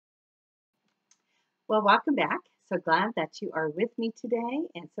Well, welcome back. So glad that you are with me today,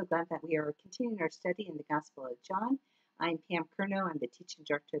 and so glad that we are continuing our study in the Gospel of John. I'm Pam Curnow. I'm the teaching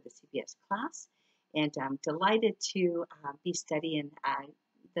director of the CBS class, and I'm delighted to be studying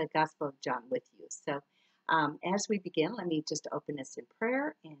the Gospel of John with you. So, as we begin, let me just open us in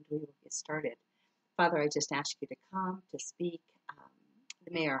prayer, and we will get started. Father, I just ask you to come, to speak.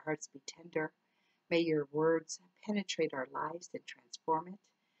 May our hearts be tender. May your words penetrate our lives and transform it.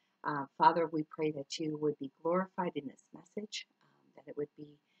 Father, we pray that you would be glorified in this message, that it would be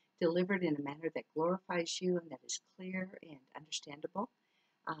delivered in a manner that glorifies you and that is clear and understandable.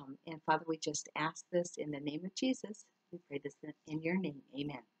 And Father, we just ask this in the name of Jesus. We pray this in your name.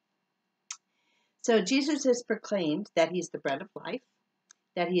 Amen. So Jesus has proclaimed that he's the bread of life,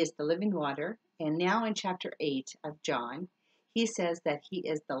 that he is the living water. And now in chapter 8 of John, he says that he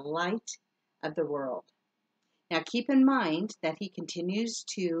is the light of the world. Now, keep in mind that he continues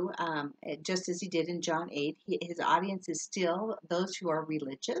to, just as he did in John 8, his audience is still those who are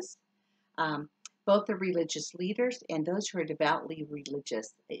religious, both the religious leaders and those who are devoutly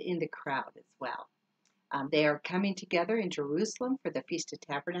religious in the crowd as well. They are coming together in Jerusalem for the Feast of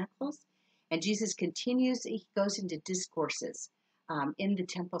Tabernacles, and Jesus continues, he goes into discourses in the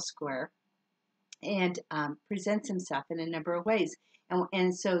temple square and presents himself in a number of ways.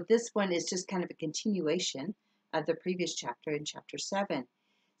 And so this one is just kind of a continuation of the previous chapter in chapter 7.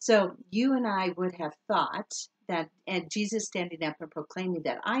 So you and I would have thought that, and Jesus standing up and proclaiming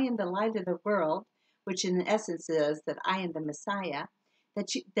that I am the light of the world, which in essence is that I am the Messiah,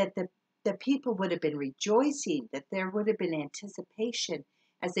 that the people would have been rejoicing, that there would have been anticipation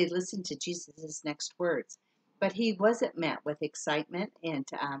as they listened to Jesus' next words. But he wasn't met with excitement and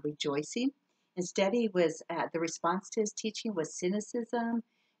rejoicing. Instead, the response to his teaching was cynicism,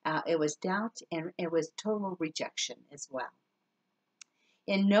 it was doubt, and it was total rejection as well.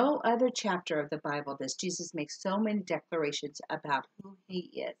 In no other chapter of the Bible does Jesus make so many declarations about who he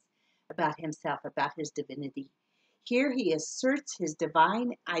is, about himself, about his divinity. Here he asserts his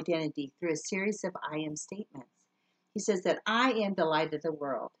divine identity through a series of I am statements. He says that I am the light of the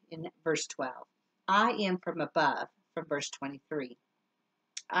world in verse 12. I am from above from verse 23.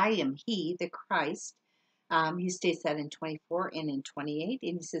 I am he, the Christ. He states that in 24 and in 28.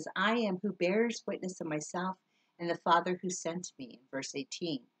 And he says, I am who bears witness of myself and the Father who sent me, in verse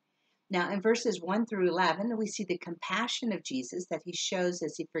 18. Now, in verses 1 through 11, we see the compassion of Jesus that he shows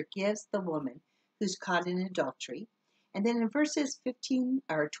as he forgives the woman who's caught in adultery. And then in verses 15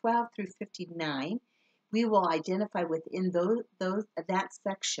 or 12 through 59, we will identify within that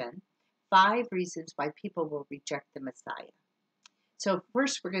section 5 reasons why people will reject the Messiah. So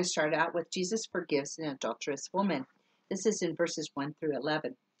first, we're going to start out with Jesus forgives an adulterous woman. This is in verses 1 through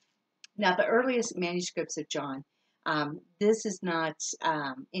 11. Now, the earliest manuscripts of John, this is not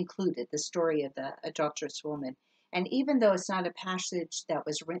included, the story of the adulterous woman. And even though it's not a passage that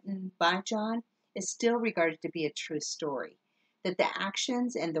was written by John, it's still regarded to be a true story. That the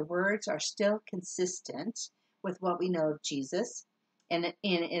actions and the words are still consistent with what we know of Jesus. And it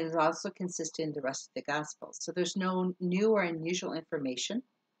is also consistent in the rest of the Gospels. So there's no new or unusual information.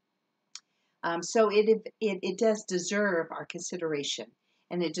 So it does deserve our consideration.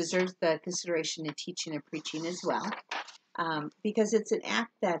 And it deserves the consideration in teaching and preaching as well. Because it's an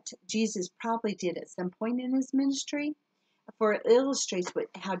act that Jesus probably did at some point in his ministry. For it illustrates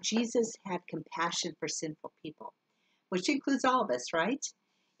how Jesus had compassion for sinful people. Which includes all of us, right?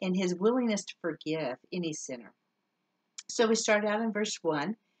 And his willingness to forgive any sinner. So we start out in verse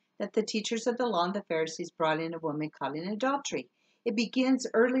 1, that the teachers of the law and the Pharisees brought in a woman caught in adultery. It begins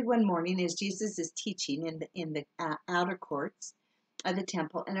early one morning as Jesus is teaching in the outer courts of the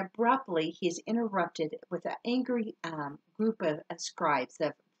temple, and abruptly he is interrupted with an angry group of scribes,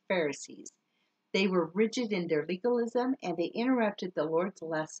 of Pharisees. They were rigid in their legalism, and they interrupted the Lord's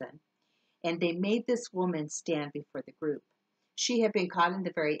lesson, and they made this woman stand before the group. She had been caught in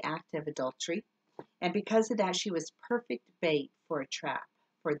the very act of adultery. And because of that, she was perfect bait for a trap,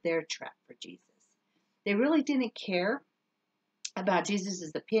 for their trap for Jesus. They really didn't care about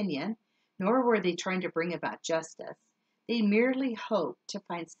Jesus' opinion, nor were they trying to bring about justice. They merely hoped to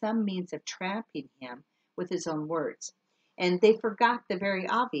find some means of trapping him with his own words. And they forgot the very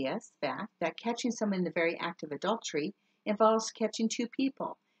obvious fact that catching someone in the very act of adultery involves catching 2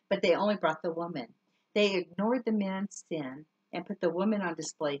 people, but they only brought the woman. They ignored the man's sin and put the woman on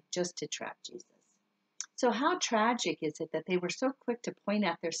display just to trap Jesus. So how tragic is it that they were so quick to point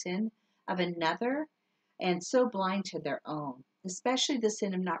out their sin of another and so blind to their own, especially the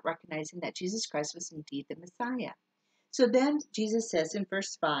sin of not recognizing that Jesus Christ was indeed the Messiah. So then Jesus says in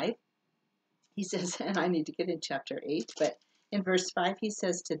verse 5, he says, and I need to get in chapter 8, but in verse 5 he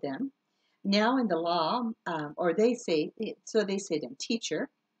says to them, Now in the law, or they say to him, Teacher,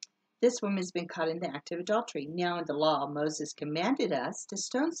 this woman has been caught in the act of adultery. Now in the law, Moses commanded us to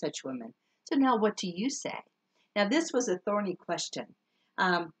stone such women. So now what do you say? Now this was a thorny question.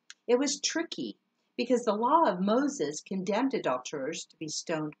 It was tricky because the law of Moses condemned adulterers to be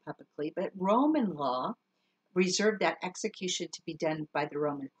stoned publicly, but Roman law reserved that execution to be done by the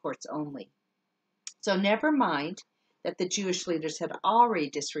Roman courts only. So never mind that the Jewish leaders had already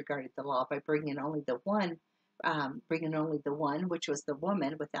disregarded the law by bringing only the one, which was the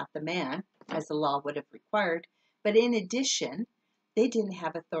woman without the man, as the law would have required. But in addition, they didn't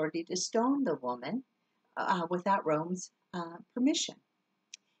have authority to stone the woman without Rome's permission.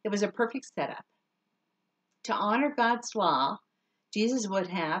 It was a perfect setup. To honor God's law, Jesus would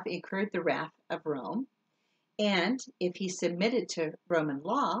have incurred the wrath of Rome. And if he submitted to Roman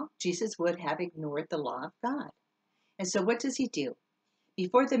law, Jesus would have ignored the law of God. And so what does he do?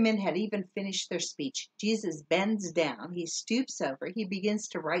 Before the men had even finished their speech, Jesus bends down, he stoops over, he begins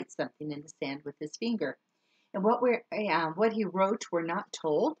to write something in the sand with his finger. And what he wrote, we're not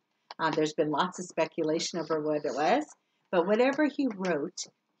told. There's been lots of speculation over what it was. But whatever he wrote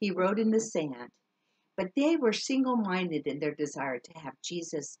in the sand. But they were single-minded in their desire to have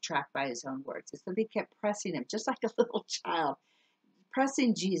Jesus trapped by his own words. And so they kept pressing him, just like a little child,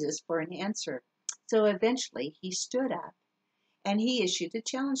 pressing Jesus for an answer. So eventually he stood up and he issued a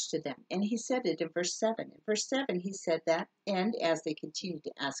challenge to them. And he said it in verse 7. In verse 7 he said that, and as they continued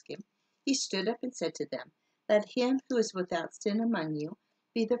to ask him, he stood up and said to them, Let him who is without sin among you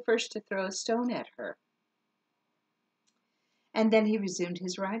be the first to throw a stone at her. And then he resumed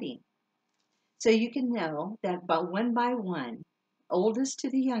his writing. So you can know that by one, oldest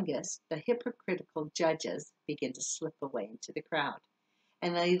to the youngest, the hypocritical judges begin to slip away into the crowd.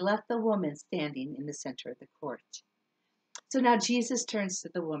 And they left the woman standing in the center of the court. So now Jesus turns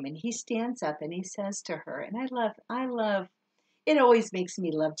to the woman. He stands up and he says to her, and I love, it always makes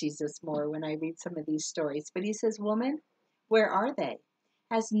me love Jesus more when I read some of these stories. But he says, Woman, where are they?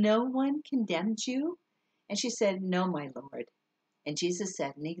 Has no one condemned you? And she said, No, my Lord. And Jesus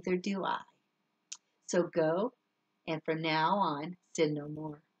said, Neither do I. So go, and from now on, sin no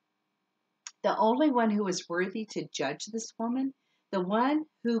more. The only one who was worthy to judge this woman, the one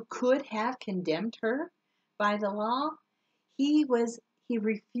who could have condemned her by the law, he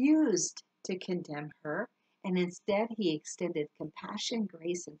refused to condemn her, and instead he extended compassion,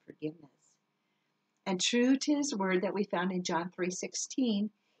 grace, and forgiveness. And true to his word that we found in John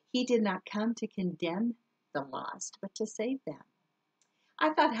 3:16, he did not come to condemn the lost, but to save them.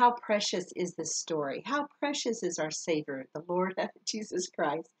 I thought, how precious is this story? How precious is our Savior, the Lord Jesus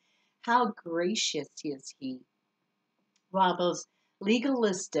Christ? How gracious is he? While those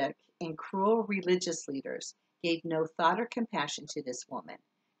legalistic and cruel religious leaders gave no thought or compassion to this woman,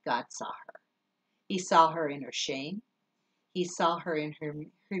 God saw her. He saw her in her shame. He saw her in her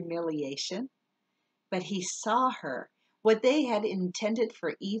humiliation. But he saw her. What they had intended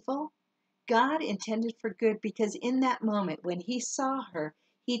for evil, God intended for good, because in that moment when he saw her,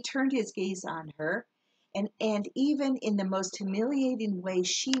 he turned his gaze on her, and even in the most humiliating way,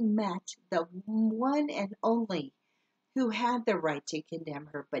 she met the one and only who had the right to condemn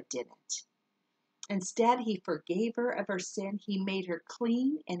her but didn't. Instead, he forgave her of her sin, he made her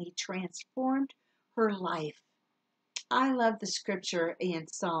clean, and he transformed her life. I love the scripture in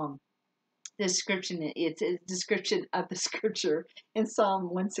Psalm. It's a description of the scripture in Psalm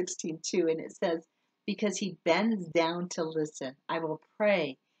 116:2, and it says, Because he bends down to listen, I will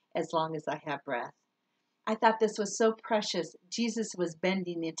pray as long as I have breath. I thought this was so precious. Jesus was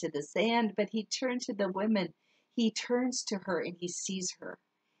bending into the sand, but he turned to the woman. He turns to her and he sees her.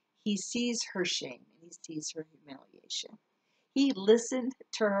 He sees her shame and he sees her humiliation. He listened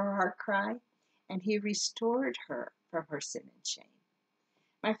to her heart cry and he restored her from her sin and shame.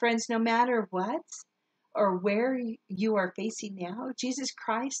 My friends, no matter what or where you are facing now, Jesus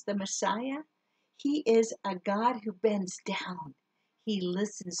Christ, the Messiah, he is a God who bends down. He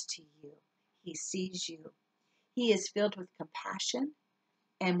listens to you. He sees you. He is filled with compassion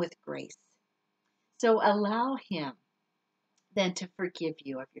and with grace. So allow him then to forgive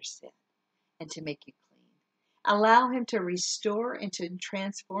you of your sin and to make you clean. Allow him to restore and to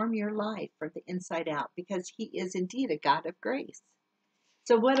transform your life from the inside out, because he is indeed a God of grace.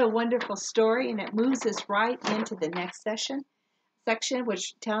 So what a wonderful story, and it moves us right into the next section,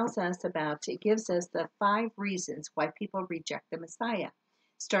 which tells us it gives us the 5 reasons why people reject the Messiah,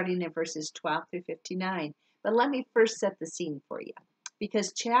 starting in verses 12 through 59. But let me first set the scene for you,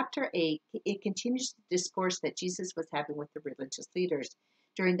 because chapter 8, it continues the discourse that Jesus was having with the religious leaders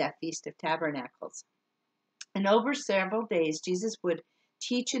during that Feast of Tabernacles. And over several days, Jesus would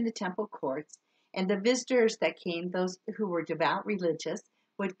teach in the temple courts, and the visitors that came, those who were devout religious,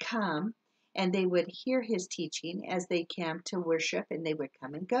 would come and they would hear his teaching as they came to worship, and they would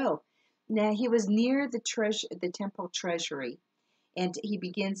come and go. Now he was near the temple treasury, and he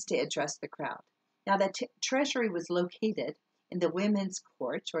begins to address the crowd. Now the treasury was located in the women's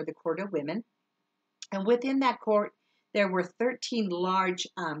court, or the court of women, and within that court there were 13 large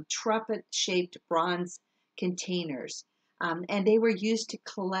trumpet-shaped bronze containers, and they were used to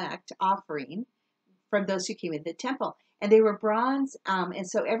collect offering from those who came into the temple. And they were bronze, and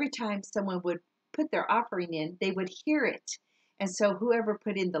so every time someone would put their offering in, they would hear it. And so whoever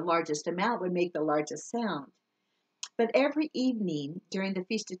put in the largest amount would make the largest sound. But every evening during the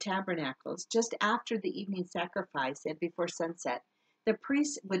Feast of Tabernacles, just after the evening sacrifice and before sunset, the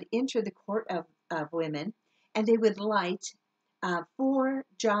priests would enter the court of women, and they would light 4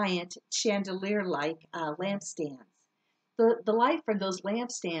 giant chandelier-like lampstands. The light from those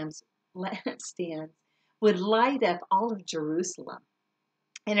lampstands would light up all of Jerusalem,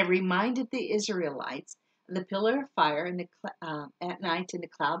 and it reminded the Israelites of the pillar of fire at night and the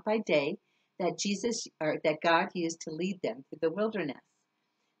cloud by day that God used to lead them through the wilderness.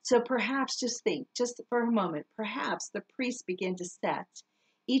 So perhaps, just for a moment, perhaps the priests began to set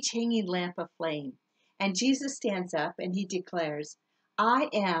each hanging lamp aflame, and Jesus stands up and he declares, "I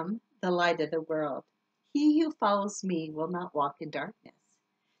am the light of the world. He who follows me will not walk in darkness."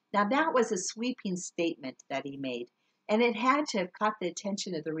 Now that was a sweeping statement that he made, and it had to have caught the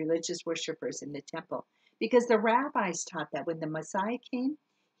attention of the religious worshipers in the temple, because the rabbis taught that when the Messiah came,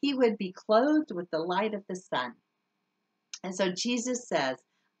 he would be clothed with the light of the sun. And so Jesus says,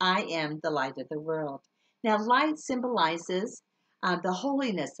 "I am the light of the world." Now light symbolizes the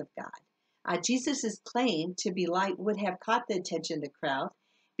holiness of God. Jesus' claim to be light would have caught the attention of the crowd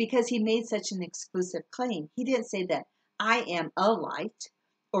because he made such an exclusive claim. He didn't say that I am a light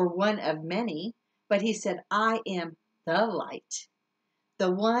or one of many, but he said, "I am the light,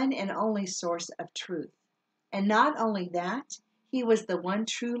 the one and only source of truth." And not only that, he was the one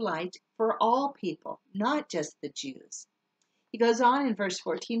true light for all people, not just the Jews. He goes on in verse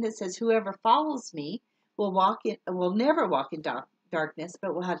 14 that says, "Whoever follows me will never walk in darkness,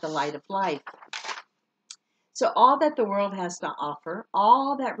 but will have the light of life." So all that the world has to offer,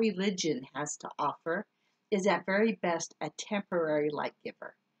 all that religion has to offer, is at very best a temporary light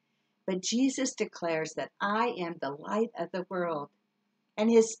giver. But Jesus declares that I am the light of the world. And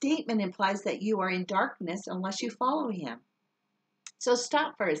his statement implies that you are in darkness unless you follow him. So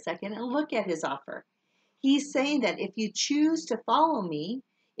stop for a second and look at his offer. He's saying that if you choose to follow me,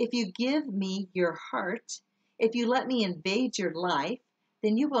 if you give me your heart, if you let me invade your life,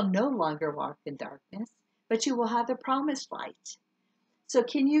 then you will no longer walk in darkness, but you will have the promised light. So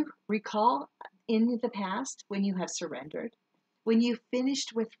can you recall in the past when you have surrendered, when you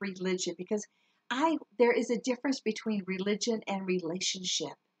finished with religion? Because there is a difference between religion and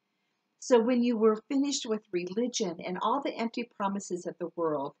relationship. So when you were finished with religion and all the empty promises of the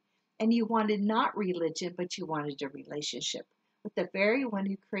world, and you wanted not religion, but you wanted a relationship with the very one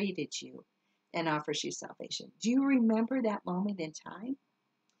who created you and offers you salvation. Do you remember that moment in time?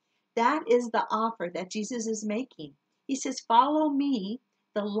 That is the offer that Jesus is making. He says, "Follow me,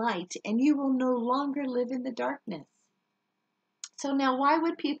 the light, and you will no longer live in the darkness." So now why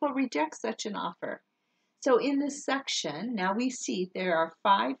would people reject such an offer? So in this section, now we see there are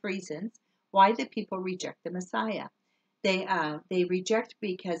 5 reasons why the people reject the Messiah. They reject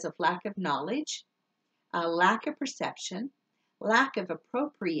because of lack of knowledge, lack of perception, lack of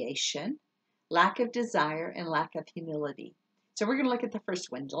appropriation, lack of desire, and lack of humility. So we're going to look at the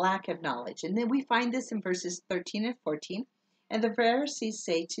first one, lack of knowledge. And then we find this in verses 13 and 14. And the Pharisees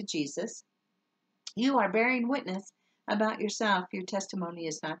say to Jesus, "You are bearing witness about yourself. Your testimony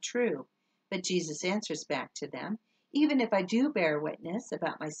is not true." But Jesus answers back to them, "Even if I do bear witness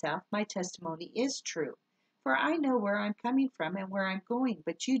about myself, my testimony is true. For I know where I'm coming from and where I'm going,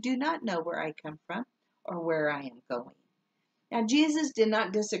 but you do not know where I come from or where I am going." Now, Jesus did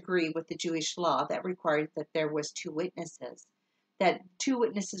not disagree with the Jewish law that required that there was 2 witnesses, that 2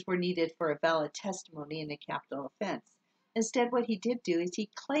 witnesses were needed for a valid testimony in a capital offense. Instead, what he did do is he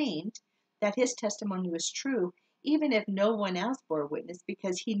claimed that his testimony was true, even if no one else bore witness,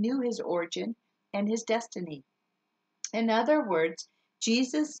 because he knew his origin and his destiny. In other words,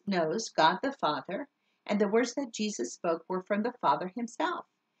 Jesus knows God the Father, and the words that Jesus spoke were from the Father himself.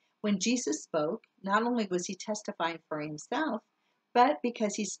 When Jesus spoke, not only was he testifying for himself, but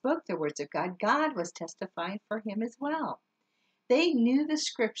because he spoke the words of God, God was testifying for him as well. They knew the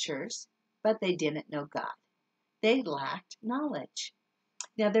scriptures, but they didn't know God. They lacked knowledge.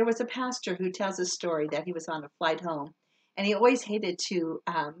 Now, there was a pastor who tells a story that he was on a flight home, And he always hated to,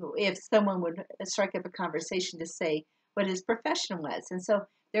 if someone would strike up a conversation, to say what his profession was. And so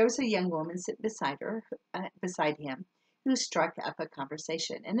there was a young woman sitting beside him, who struck up a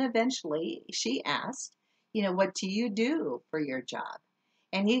conversation. And eventually she asked, what do you do for your job?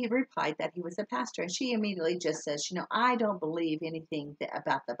 And he replied that he was a pastor. And she immediately just says, I don't believe anything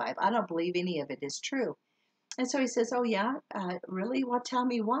about the Bible. I don't believe any of it is true. And so he says, oh, yeah, really? Well, tell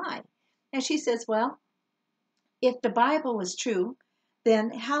me why. And she says, well, if the Bible was true,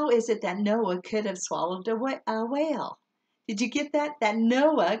 then how is it that Noah could have swallowed a whale? Did you get that? That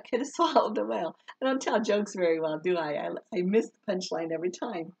Noah could have swallowed a whale. I don't tell jokes very well, do I? I miss the punchline every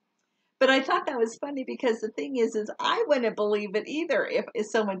time. But I thought that was funny, because the thing is I wouldn't believe it either if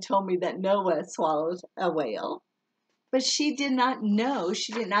someone told me that Noah swallowed a whale. But she did not know,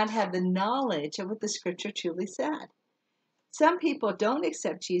 she did not have the knowledge of what the scripture truly said. Some people don't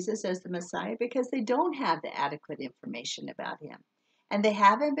accept Jesus as the Messiah because they don't have the adequate information about him. And they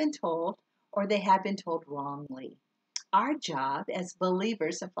haven't been told, or they have been told wrongly. Our job as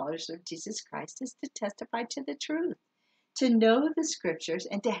believers and followers of Jesus Christ is to testify to the truth, to know the scriptures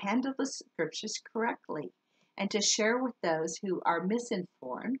and to handle the scriptures correctly, and to share with those who are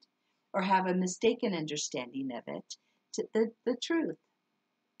misinformed or have a mistaken understanding of it the truth.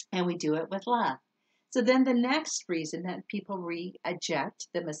 And we do it with love. So then the next reason that people reject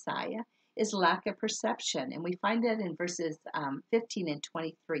the Messiah is lack of perception. And we find that in verses 15 and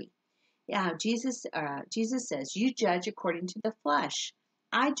 23. Yeah, Jesus says, you judge according to the flesh.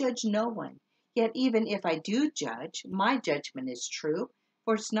 I judge no one. Yet even if I do judge, my judgment is true.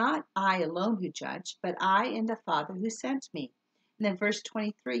 For it's not I alone who judge, but I and the Father who sent me. And then verse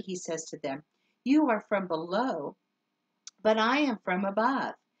 23, he says to them, you are from below, but I am from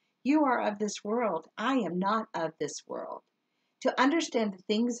above. You are of this world. I am not of this world. To understand the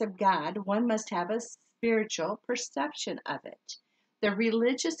things of God, one must have a spiritual perception of it. The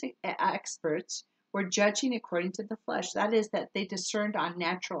religious experts were judging according to the flesh. That is, that they discerned on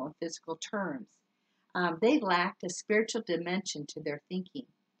natural and physical terms. They lacked a spiritual dimension to their thinking.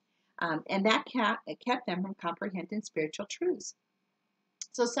 And that kept them from comprehending spiritual truths.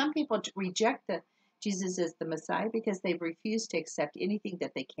 So some people reject Jesus as the Messiah because they refuse to accept anything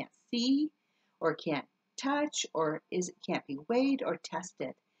that they can't see or can't touch or can't be weighed or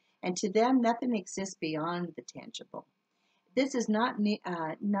tested. And to them, nothing exists beyond the tangible. This is not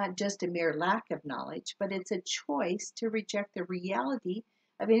just a mere lack of knowledge, but it's a choice to reject the reality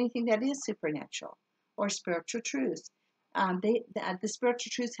of anything that is supernatural or spiritual truths. The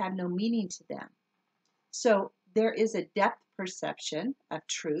spiritual truths have no meaning to them. So there is a depth perception of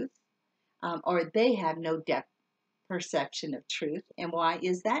truth, or they have no depth perception of truth. And why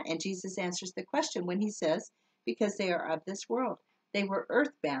is that? And Jesus answers the question when he says, because they are of this world. They were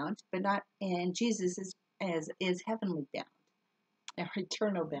earthbound, but not, and Jesus is heavenly bound, or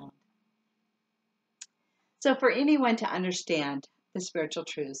eternal bound. So for anyone to understand the spiritual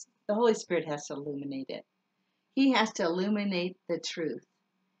truths, the Holy Spirit has to illuminate it. He has to illuminate the truth.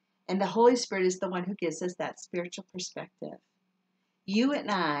 And the Holy Spirit is the one who gives us that spiritual perspective. You and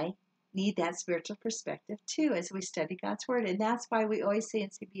I need that spiritual perspective too as we study God's Word. And that's why we always say in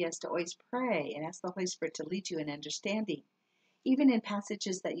CBS to always pray and ask the Holy Spirit to lead you in understanding. Even in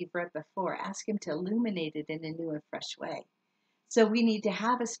passages that you've read before, ask Him to illuminate it in a new and fresh way. So we need to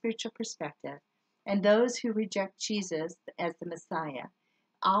have a spiritual perspective. And those who reject Jesus as the Messiah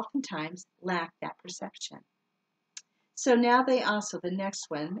oftentimes lack that perception. So now they also, the next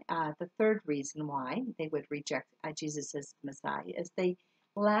one, the third reason why they would reject Jesus as the Messiah is they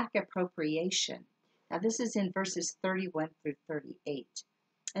lack appropriation. Now this is in verses 31 through 38.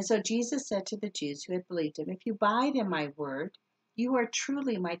 And so Jesus said to the Jews who had believed him, if you abide in my word, you are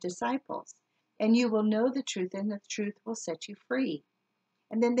truly my disciples, and you will know the truth, and the truth will set you free.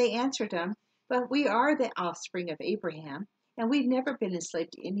 And then they answered him, but we are the offspring of Abraham, and we've never been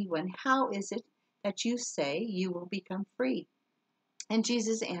enslaved to anyone. How is it that you say you will become free? And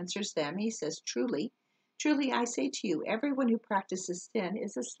Jesus answers them. He says, truly, truly I say to you, everyone who practices sin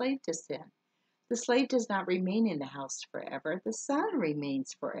is a slave to sin. The slave does not remain in the house forever. The Son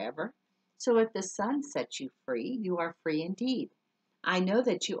remains forever. So if the Son sets you free, you are free indeed. I know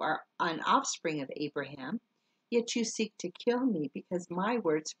that you are an offspring of Abraham, yet you seek to kill me because my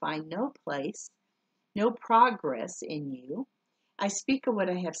words find no place, no progress in you. I speak of what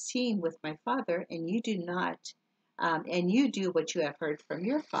I have seen with my Father, and you do not, and you do what you have heard from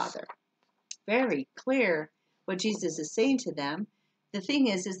your father. Very clear what Jesus is saying to them. The thing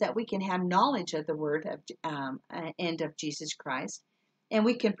is that we can have knowledge of the Word and of Jesus Christ, and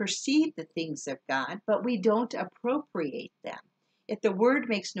we can perceive the things of God, but we don't appropriate them. If the Word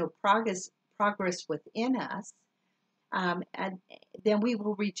makes no progress within us, and then we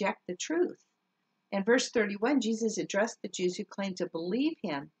will reject the truth. In verse 31, Jesus addressed the Jews who claimed to believe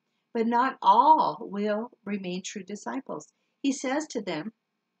him, but not all will remain true disciples. He says to them,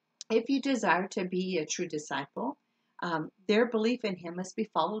 if you desire to be a true disciple, their belief in him must be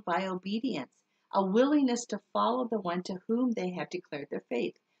followed by obedience, a willingness to follow the one to whom they have declared their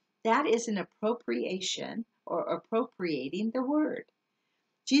faith. That is an appropriation or appropriating the word.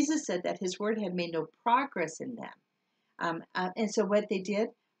 Jesus said that his word had made no progress in them. And so what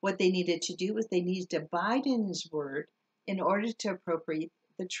they needed to do was they needed to abide in his word in order to appropriate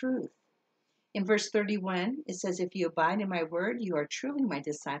the truth. In verse 31, it says, if you abide in my word, you are truly my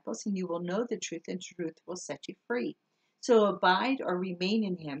disciples, and you will know the truth, and truth will set you free. So abide or remain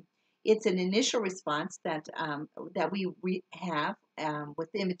in him. It's an initial response that we have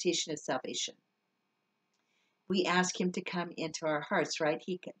with the invitation of salvation. We ask him to come into our hearts, right?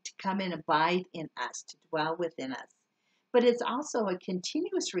 To come and abide in us, to dwell within us. But it's also a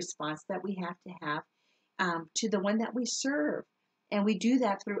continuous response that we have to have to the one that we serve. And we do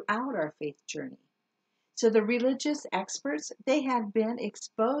that throughout our faith journey. So the religious experts, they had been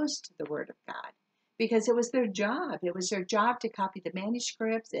exposed to the Word of God because it was their job. It was their job to copy the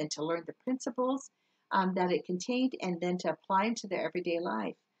manuscripts and to learn the principles that it contained and then to apply them to their everyday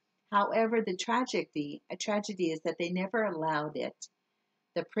life. However, the tragedy is that they never allowed it,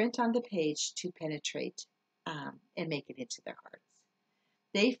 the print on the page, to penetrate and make it into their hearts.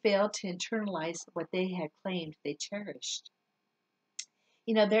 They failed to internalize what they had claimed they cherished.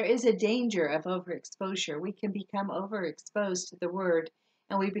 You know, there is a danger of overexposure. We can become overexposed to the Word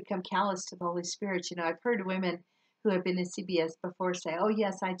and we become callous to the Holy Spirit. You know, I've heard women who have been in CBS before say, oh,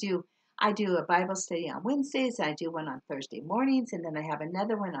 yes, I do a Bible study on Wednesdays, I do one on Thursday mornings, and then I have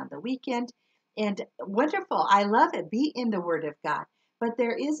another one on the weekend. And wonderful. I love it. Be in the Word of God. But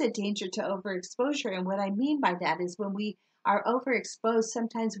there is a danger to overexposure. And what I mean by that is when we are overexposed,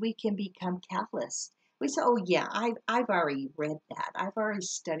 sometimes we can become callous. We say, oh, yeah, I've already read that. I've already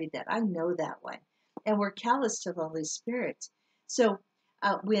studied that. I know that one. And we're callous to the Holy Spirit. So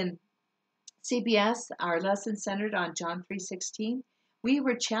when CBS, our lesson centered on John 3:16, we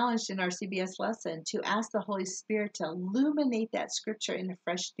were challenged in our CBS lesson to ask the Holy Spirit to illuminate that scripture in a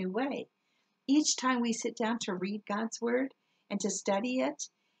fresh new way. Each time we sit down to read God's word and to study it,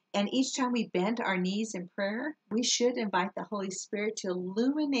 and each time we bend our knees in prayer, we should invite the Holy Spirit to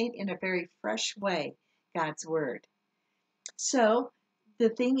illuminate in a very fresh way God's word. So the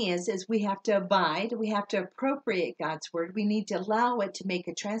thing is we have to abide, we have to appropriate God's word. We need to allow it to make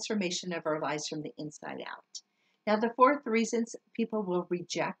a transformation of our lives from the inside out. Now, the fourth reasons people will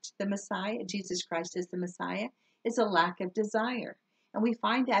reject the Messiah, Jesus Christ as the Messiah, is a lack of desire. And we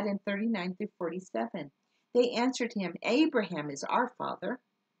find that in 39 through 47. They answered him, Abraham is our father.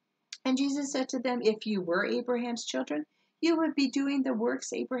 And Jesus said to them, if you were Abraham's children, you would be doing the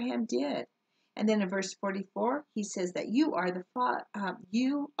works Abraham did. And then in verse 44, he says that you are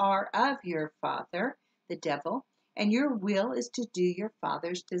of your father, the devil, and your will is to do your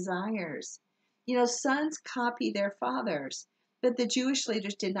father's desires. You know, sons copy their fathers, but the Jewish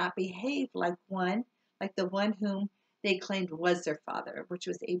leaders did not behave like the one whom they claimed was their father, which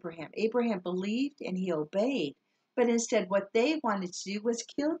was Abraham. Abraham believed and he obeyed, but instead what they wanted to do was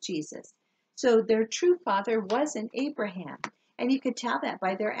kill Jesus. So their true father wasn't Abraham, and you could tell that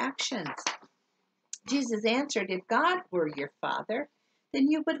by their actions. Jesus answered, if God were your father, then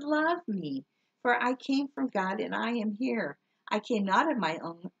you would love me, for I came from God and I am here. I came not of my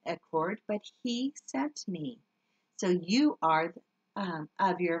own accord, but he sent me. So you are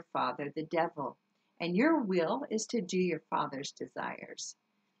of your father, the devil, and your will is to do your father's desires.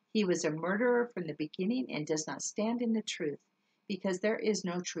 He was a murderer from the beginning and does not stand in the truth, because there is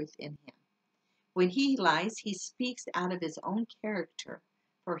no truth in him. When he lies, he speaks out of his own character,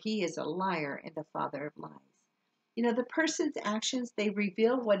 for he is a liar and the father of lies. You know, the person's actions, they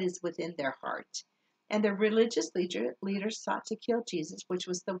reveal what is within their heart. And the religious leaders sought to kill Jesus, which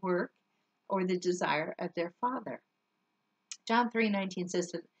was the work or the desire of their father. John 3:19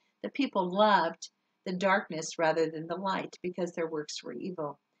 says that the people loved the darkness rather than the light because their works were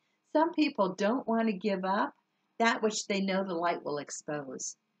evil. Some people don't want to give up that which they know the light will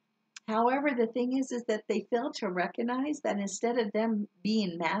expose. However, the thing is that they fail to recognize that instead of them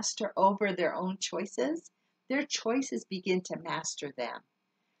being master over their own choices, their choices begin to master them.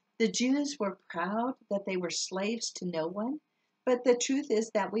 The Jews were proud that they were slaves to no one, but the truth is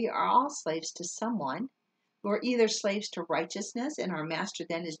that we are all slaves to someone. We're either slaves to righteousness, and our master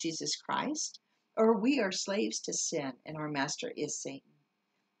then is Jesus Christ, or we are slaves to sin, and our master is Satan.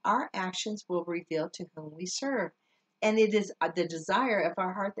 Our actions will reveal to whom we serve, and it is the desire of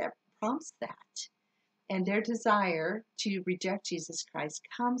our heart that prompts that. And their desire to reject Jesus Christ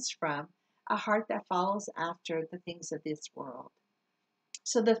comes from a heart that follows after the things of this world.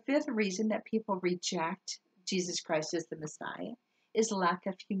 So the fifth reason that people reject Jesus Christ as the Messiah is lack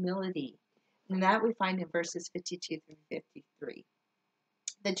of humility. And that we find in verses 52 through 53.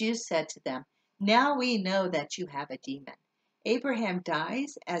 The Jews said to them, "Now we know that you have a demon. Abraham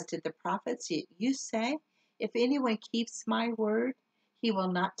dies, as did the prophets. Yet you say, if anyone keeps my word, he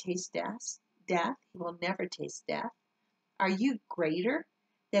will not taste death. He will never taste death. Are you greater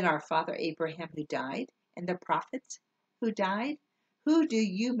than our father Abraham who died, and the prophets who died? Who do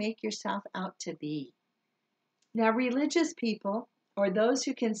you make yourself out to be?" Now, religious people, or those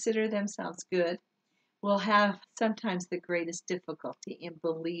who consider themselves good, will have sometimes the greatest difficulty in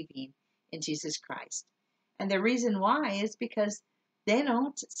believing in Jesus Christ. And the reason why is because they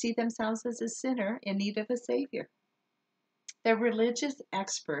don't see themselves as a sinner in need of a Savior. The religious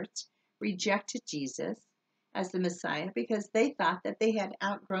experts rejected Jesus as the Messiah because they thought that they had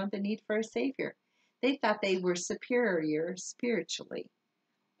outgrown the need for a Savior. They thought they were superior spiritually,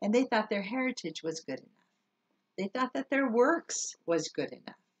 and they thought their heritage was good enough. They thought that their works was good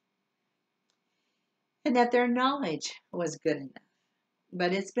enough, and that their knowledge was good enough.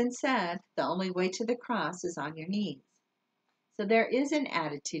 But it's been said, the only way to the cross is on your knees. So there is an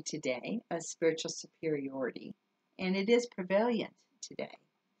attitude today of spiritual superiority, and it is prevalent today.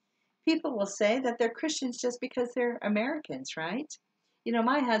 People will say that they're Christians just because they're Americans, right? You know,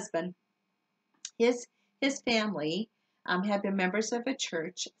 my husband, his family had been members of a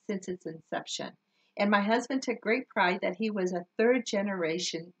church since its inception. And my husband took great pride that he was a third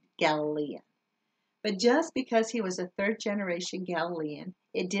generation Galilean. But just because he was a third generation Galilean,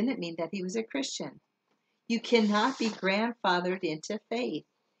 it didn't mean that he was a Christian. You cannot be grandfathered into faith.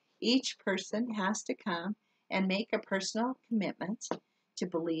 Each person has to come and make a personal commitment to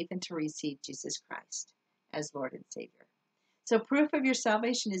believe and to receive Jesus Christ as Lord and Savior. So proof of your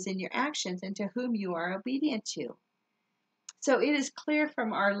salvation is in your actions and to whom you are obedient to. So it is clear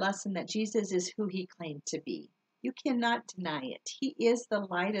from our lesson that Jesus is who he claimed to be. You cannot deny it. He is the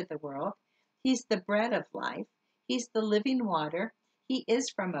light of the world. He's the bread of life. He's the living water. He is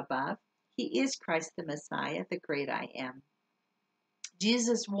from above. He is Christ the Messiah, the great I am.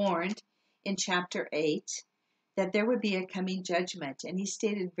 Jesus warned in chapter 8 that there would be a coming judgment, and he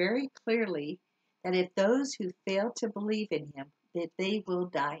stated very clearly that if those who fail to believe in him, that they will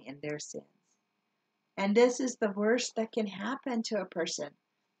die in their sins. And this is the worst that can happen to a person,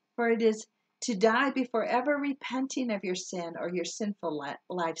 for it is to die before ever repenting of your sin or your sinful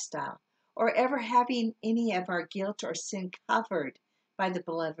lifestyle, or ever having any of our guilt or sin covered by the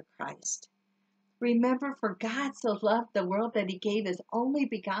blood of Christ. Remember, for God so loved the world that he gave his only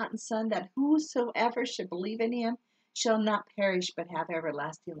begotten Son, that whosoever should believe in him shall not perish but have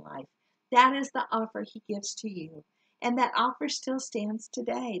everlasting life. That is the offer he gives to you. And that offer still stands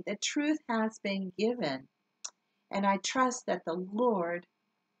today. The truth has been given. And I trust that the Lord,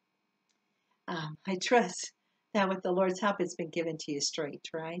 I trust that with the Lord's help, it's been given to you straight,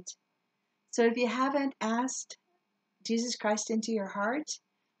 right? So if you haven't asked Jesus Christ into your heart,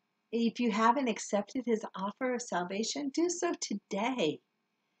 if you haven't accepted his offer of salvation, do so today.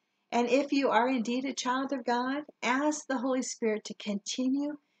 And if you are indeed a child of God, ask the Holy Spirit to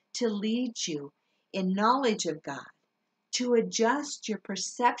continue to lead you in knowledge of God, to adjust your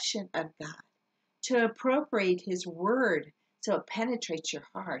perception of God, to appropriate his word so it penetrates your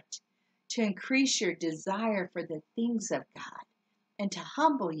heart, to increase your desire for the things of God, and to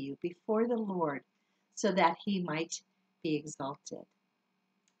humble you before the Lord so that he might be exalted.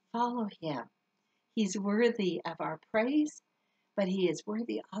 Follow him. He's worthy of our praise, but he is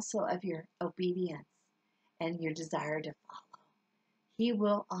worthy also of your obedience and your desire to follow. He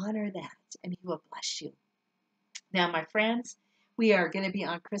will honor that, and he will bless you. Now, my friends, we are going to be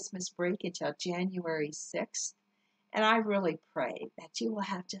on Christmas break until January 6th, and I really pray that you will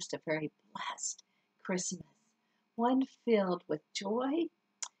have just a very blessed Christmas, one filled with joy,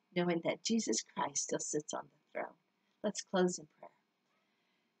 knowing that Jesus Christ still sits on the throne. Let's close in prayer.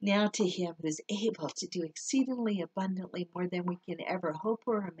 Now to him who is able to do exceedingly abundantly more than we can ever hope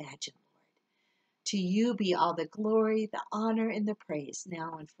or imagine, Lord. To you be all the glory, the honor, and the praise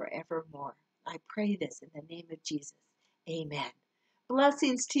now and forevermore. I pray this in the name of Jesus. Amen.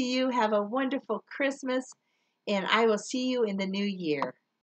 Blessings to you. Have a wonderful Christmas, and I will see you in the new year.